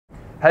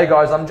Hey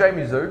guys, I'm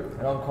Jamie Zhu.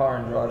 And I'm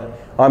Kyron Dryden.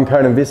 I'm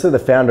Conan Visser, the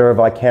founder of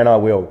I Can, I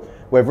Will.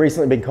 We've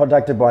recently been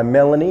contacted by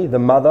Melanie, the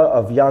mother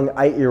of young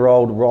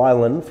 8-year-old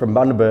Rylan from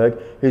Bundaberg,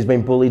 who's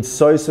been bullied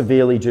so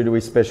severely due to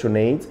his special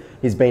needs,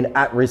 he's been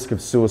at risk of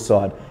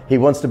suicide. He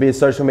wants to be a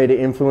social media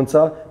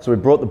influencer, so we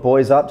brought the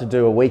boys up to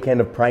do a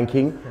weekend of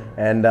pranking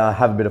and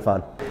have a bit of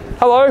fun.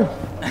 Hello,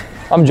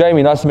 I'm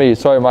Jamie, nice to meet you.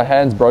 Sorry, my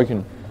hand's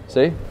broken.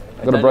 See?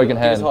 I've got a broken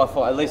hand. Give us high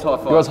five, at least high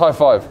five. Give us high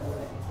five.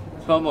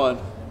 Come on.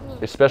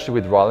 Especially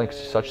with Rylan, because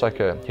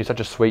he's such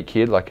a sweet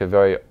kid, like a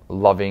very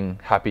loving,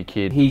 happy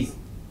kid. His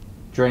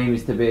dream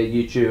is to be a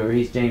YouTuber.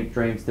 His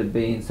dreams to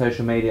be in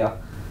social media.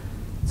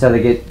 So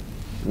they get,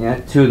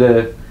 two of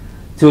the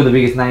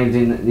biggest names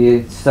in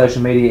the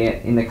social media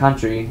in the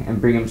country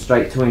and bring them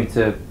straight to him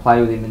to play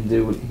with him and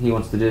do what he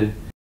wants to do.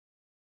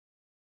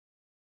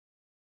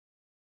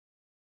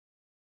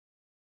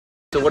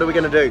 So what are we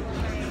going to do?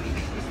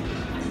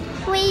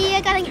 We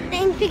are going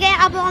to figure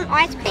out on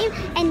ice cream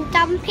and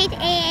dump it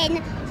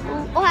in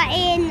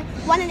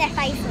one of their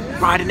faces.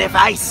 Right in their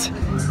face!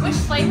 Which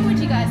flavour would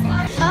you guys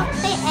like?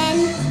 Chocolate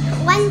and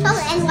one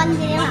vanilla. One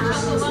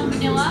chocolate, one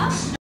vanilla.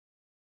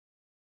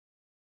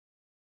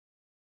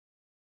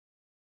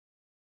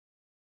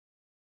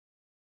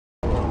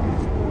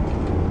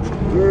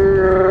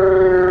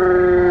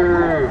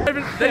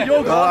 They're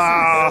your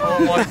glasses.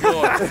 Oh my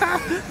god.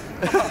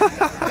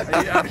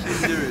 Are you actually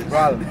serious?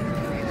 Rylan,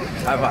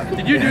 high five.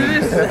 Did you do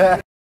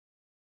this?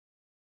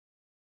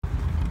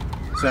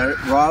 So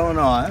Rylan and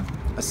I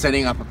are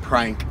setting up a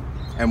prank,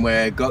 and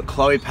we've got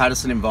Chloe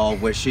Patterson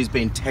involved, where she's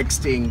been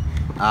texting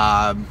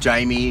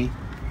Jamie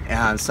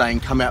saying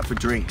come out for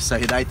drinks. So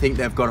they think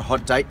they've got a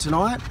hot date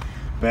tonight,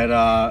 but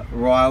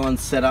Rylan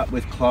set up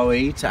with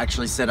Chloe to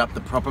actually set up the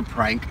proper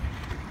prank,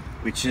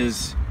 which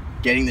is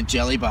getting the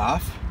jelly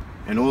bath,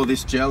 and all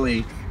this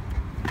jelly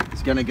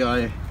is going to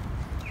go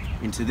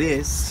into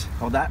this.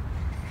 Hold that.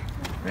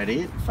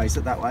 Ready? Face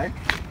it that way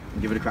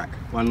and give it a crack.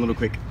 One little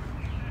quick.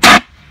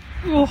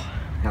 Oh.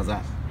 How's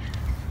that?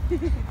 Big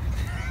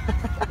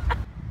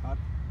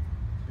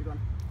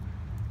one.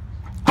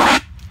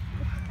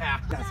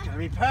 That's gonna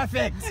be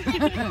perfect.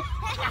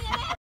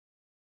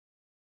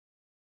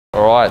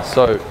 Alright,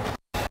 so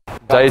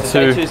day two.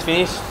 Day two's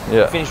finished.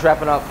 Yeah. Finished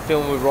wrapping up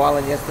filming with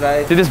Rylan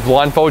yesterday. Did this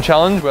blindfold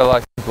challenge where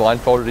like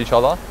blindfolded each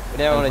other. We're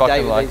now on a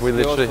date with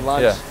these girls for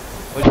lunch. Yeah.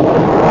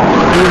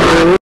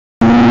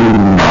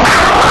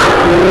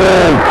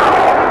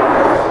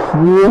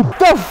 What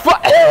the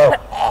fuck?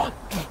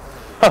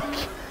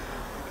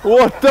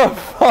 What the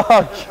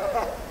fuck?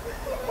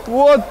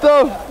 What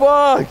the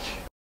fuck?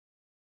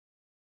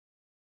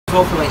 It's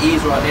all from my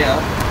ears right now.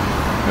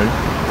 Ready?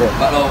 Yeah.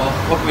 But oh, well,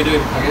 what can we do,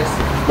 I guess?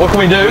 What can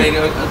we do? I mean,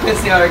 let's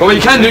see how Well, you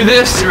can do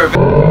this.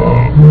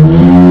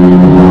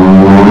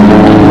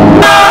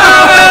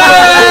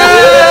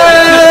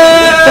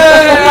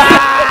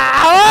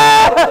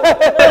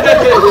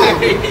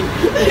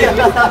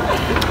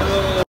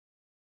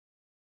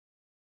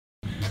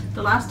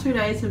 The last 2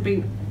 days have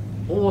been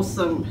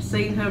awesome.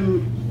 Seeing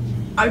him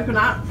open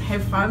up,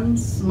 have fun,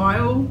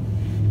 smile,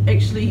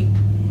 actually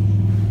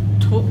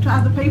talk to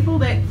other people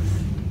that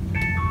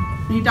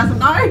he doesn't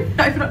know,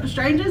 open up to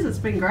strangers, it's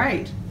been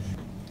great.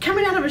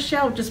 Coming out of his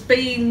shell, just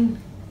being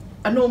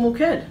a normal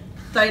kid.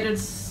 They did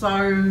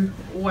so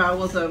well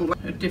with him.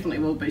 It definitely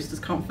will boost his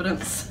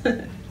confidence.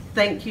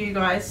 Thank you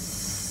guys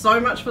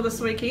so much for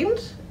this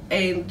weekend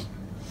and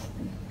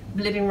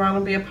letting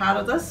Rylan be a part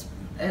of this.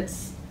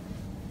 It's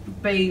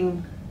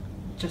been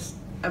just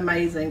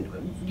amazing.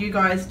 You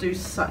guys do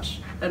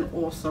such an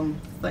awesome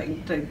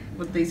thing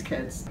with these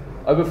kids.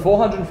 Over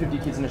 450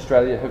 kids in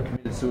Australia have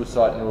committed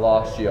suicide in the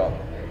last year.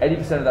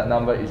 80% of that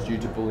number is due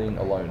to bullying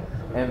alone.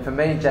 And for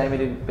me and Jamie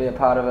to be a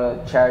part of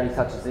a charity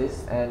such as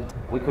this, and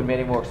we couldn't be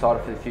any more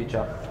excited for the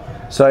future.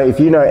 So if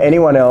you know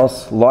anyone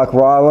else like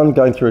Rylan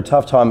going through a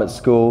tough time at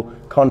school,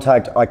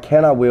 contact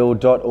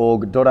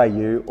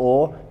icaniwill.org.au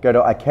or go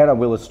to I Can I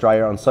Will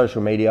Australia on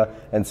social media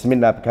and submit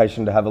an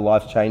application to have a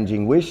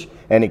life-changing wish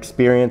and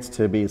experience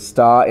to be a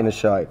star in a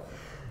show.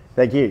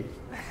 Thank you.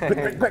 Quick.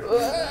 That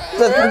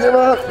was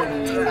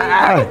good,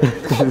 I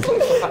think.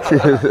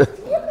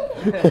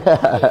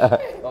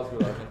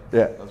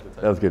 Yeah,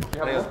 that was good.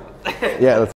 Yeah,